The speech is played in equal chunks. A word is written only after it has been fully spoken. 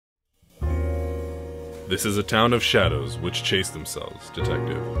This is a town of shadows which chase themselves,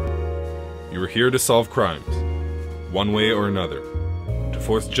 detective. You are here to solve crimes, one way or another, to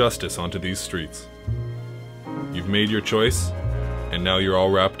force justice onto these streets. You've made your choice, and now you're all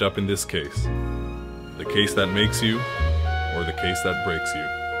wrapped up in this case. The case that makes you, or the case that breaks you.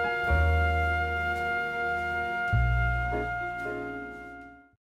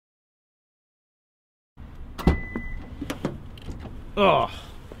 Ugh.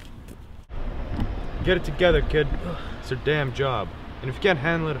 Get it together, kid. It's your damn job. And if you can't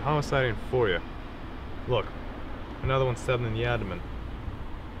handle it, homicide ain't for you. Look, another one stabbed in the abdomen.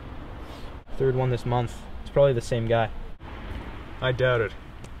 Third one this month. It's probably the same guy. I doubt it.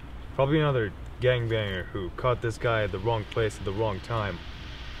 Probably another gangbanger who caught this guy at the wrong place at the wrong time.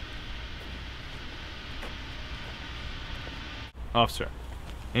 Officer,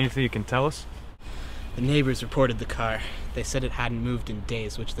 anything you can tell us? The neighbors reported the car. They said it hadn't moved in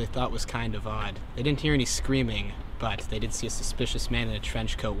days, which they thought was kind of odd. They didn't hear any screaming, but they did see a suspicious man in a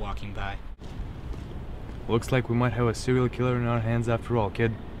trench coat walking by. Looks like we might have a serial killer in our hands after all,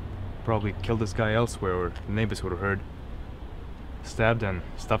 kid. Probably killed this guy elsewhere, or the neighbors would have heard. Stabbed and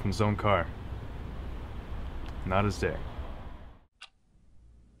stuffed in his own car. Not his day.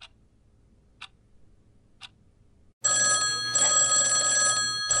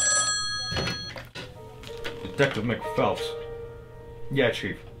 Detective McPhelps. Yeah,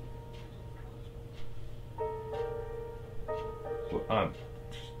 Chief.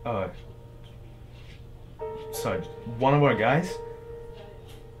 Sorry, one of our guys?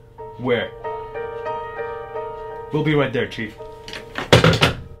 Where? We'll be right there, Chief.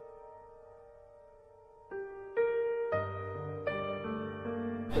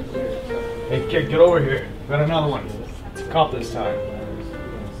 Hey kid, get over here. Got another one. It's a cop this time.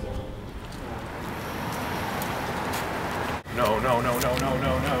 No.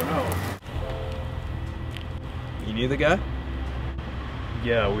 You knew the guy?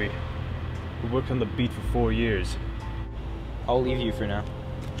 Yeah, we worked on the beat for 4 years. I'll leave you for now.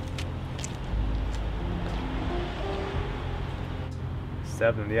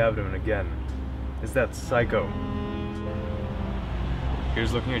 Stabbed in the abdomen again. Is that psycho?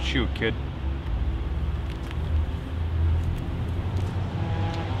 Here's looking at you, kid.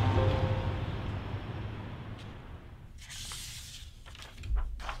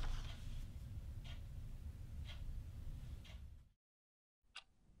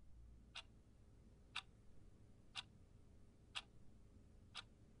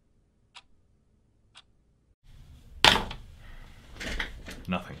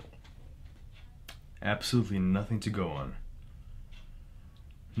 Nothing. Absolutely nothing to go on.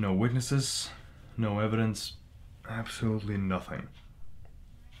 No witnesses, no evidence, absolutely nothing.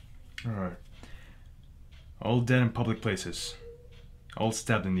 Alright. All dead in public places. All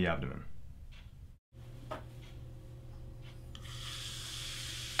stabbed in the abdomen.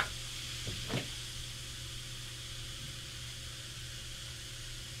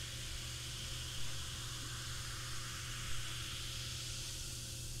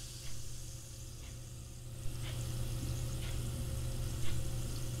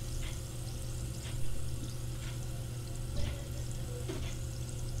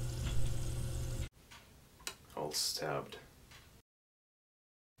 All stabbed.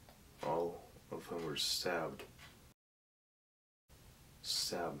 All of them were stabbed.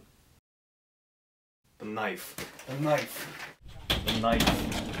 Stab. The knife. The knife. The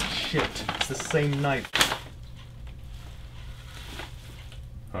knife. Shit. It's the same knife.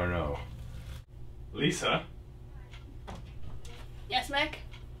 Oh no. Lisa? Yes, Mick?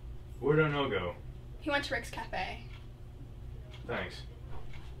 Where'd Arno go? He went to Rick's Cafe. Thanks.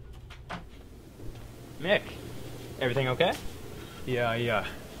 Mick, everything okay? Yeah.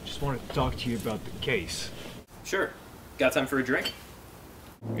 Just wanted to talk to you about the case. Sure. Got time for a drink?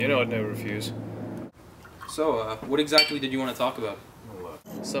 You know I'd never refuse. So, what exactly did you want to talk about? Well,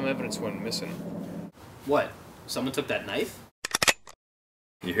 some evidence went missing. What? Someone took that knife?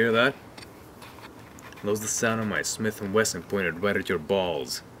 You hear that? That was the sound of my Smith & Wesson pointed right at your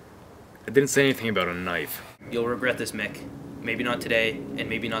balls. I didn't say anything about a knife. You'll regret this, Mick. Maybe not today, and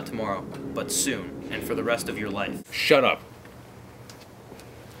maybe not tomorrow, but soon, and for the rest of your life. Shut up!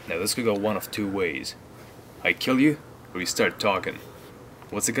 Now this could go one of two ways. I kill you, or we start talking.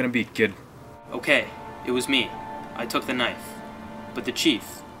 What's it gonna be, kid? Okay, it was me. I took the knife. But the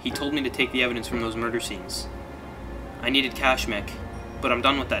chief, he told me to take the evidence from those murder scenes. I needed cash, Mick, but I'm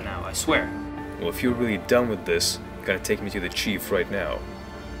done with that now, I swear. Well, if you're really done with this, you gotta take me to the chief right now.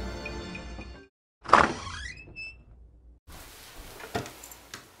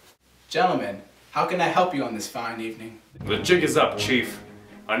 Gentlemen, how can I help you on this fine evening? The jig is up, Chief.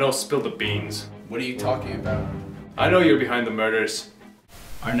 I know spill the beans. What are you talking about? I know you're behind the murders.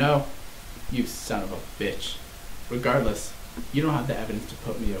 Arnaud, you son of a bitch. Regardless, you don't have the evidence to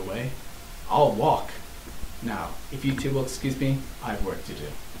put me away. I'll walk. Now, if you two will excuse me, I have work to do.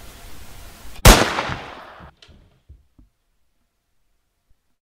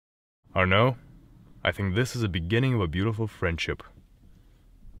 Arnaud, I think this is the beginning of a beautiful friendship.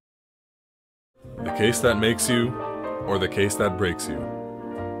 The case that makes you, or the case that breaks you.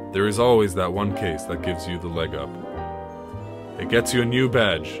 There is always that one case that gives you the leg up. It gets you a new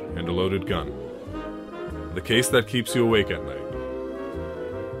badge and a loaded gun. The case that keeps you awake at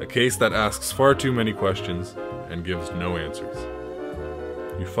night. A case that asks far too many questions and gives no answers.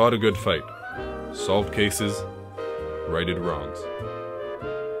 You fought a good fight, solved cases, righted wrongs.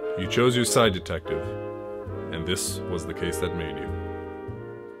 You chose your side, detective, and this was the case that made you.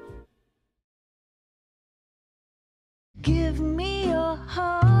 Give me your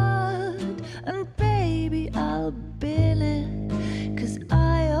heart, and baby, I'll bill it, 'cause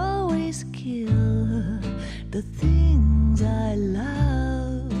I always kill the things I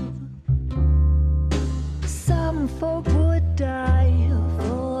love. Some folk would die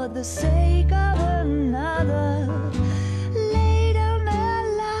for the sake of another, lay down their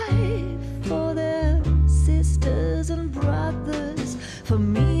life for their sisters and brothers. For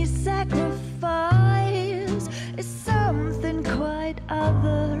me, sacrifice is something quite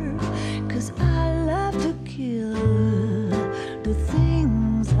other, 'cause I